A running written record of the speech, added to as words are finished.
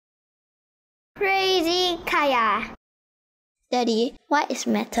Kaya. Daddy, what is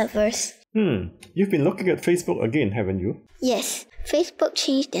Metaverse? You've been looking at Facebook again, haven't you? Yes, Facebook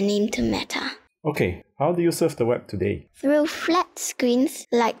changed the name to Meta. Okay, how do you surf the web today? Through flat screens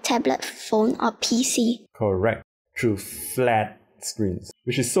like tablet, phone or PC. Correct, through flat screens,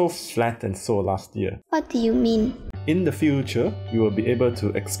 which is so flat and so last year. What do you mean? In the future, you will be able to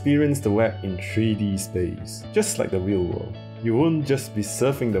experience the web in 3D space, just like the real world. You won't just be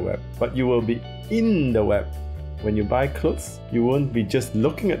surfing the web, but you will be in the web. When you buy clothes, you won't be just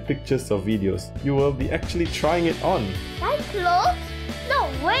looking at pictures or videos. You will be actually trying it on. Buy clothes? No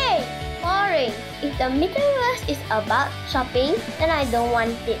way! Boring. If the Metaverse is about shopping, then I don't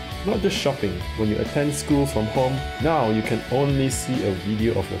want it. Not just shopping. When you attend school from home, now you can only see a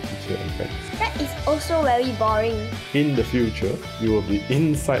video of your teacher and friends. That is also very boring. In the future, you will be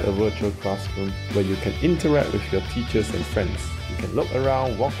inside a virtual classroom where you can interact with your teachers and friends. You can look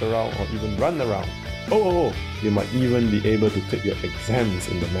around, walk around, or even run around. Oh, you might even be able to take your exams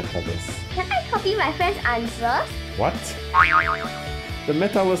in the Metaverse. Can I copy my friend's answers? What? The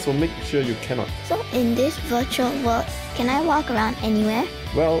Metaverse will make sure you cannot. So in this virtual world, can I walk around anywhere?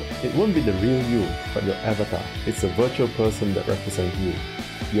 Well, it won't be the real you, but your avatar. It's a virtual person that represents you.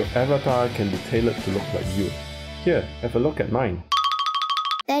 Your avatar can be tailored to look like you. Here, have a look at mine.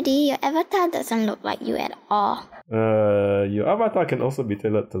 Daddy, your avatar doesn't look like you at all. Your avatar can also be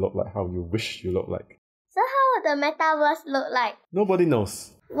tailored to look like how you wish you look like. So how will the Metaverse look like? Nobody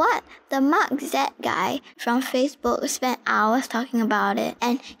knows. What? The Mark Z guy from Facebook spent hours talking about it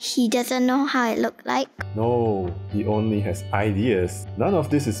and he doesn't know how it looked like? No, he only has ideas. None of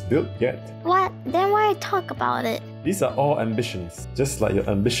this is built yet. What? Then why talk about it? These are all ambitions. Just like your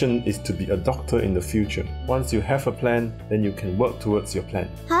ambition is to be a doctor in the future. Once you have a plan, then you can work towards your plan.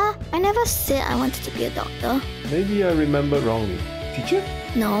 Huh? I never said I wanted to be a doctor. Maybe I remember wrongly. Teacher?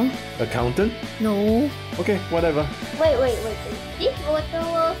 No. Accountant? No. Okay, whatever. Wait. These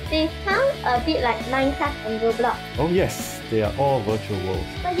virtual worlds, they sound a bit like Minecraft and Roblox. Oh yes, they are all virtual worlds.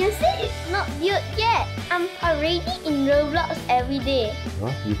 But you said it's not built yet. I'm already in Roblox every day.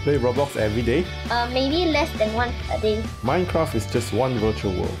 Huh? You play Roblox every day? Maybe less than once a day. Minecraft is just one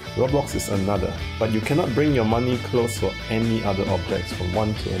virtual world. Roblox is another. But you cannot bring your money, clothes or any other objects from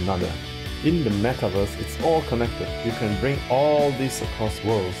one to another. In the Metaverse, it's all connected. You can bring all these across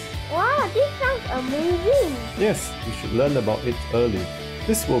worlds. Wow, this sounds amazing. Yes, you should learn about it early.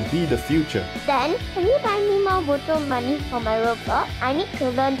 This will be the future. Then, can you buy me more virtual money for my Roblox? I need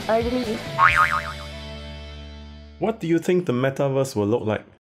to learn early. What do you think the Metaverse will look like?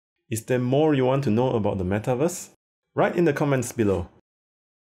 Is there more you want to know about the Metaverse? Write in the comments below.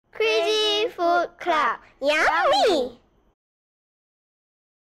 Krazy Food Club. Yummy!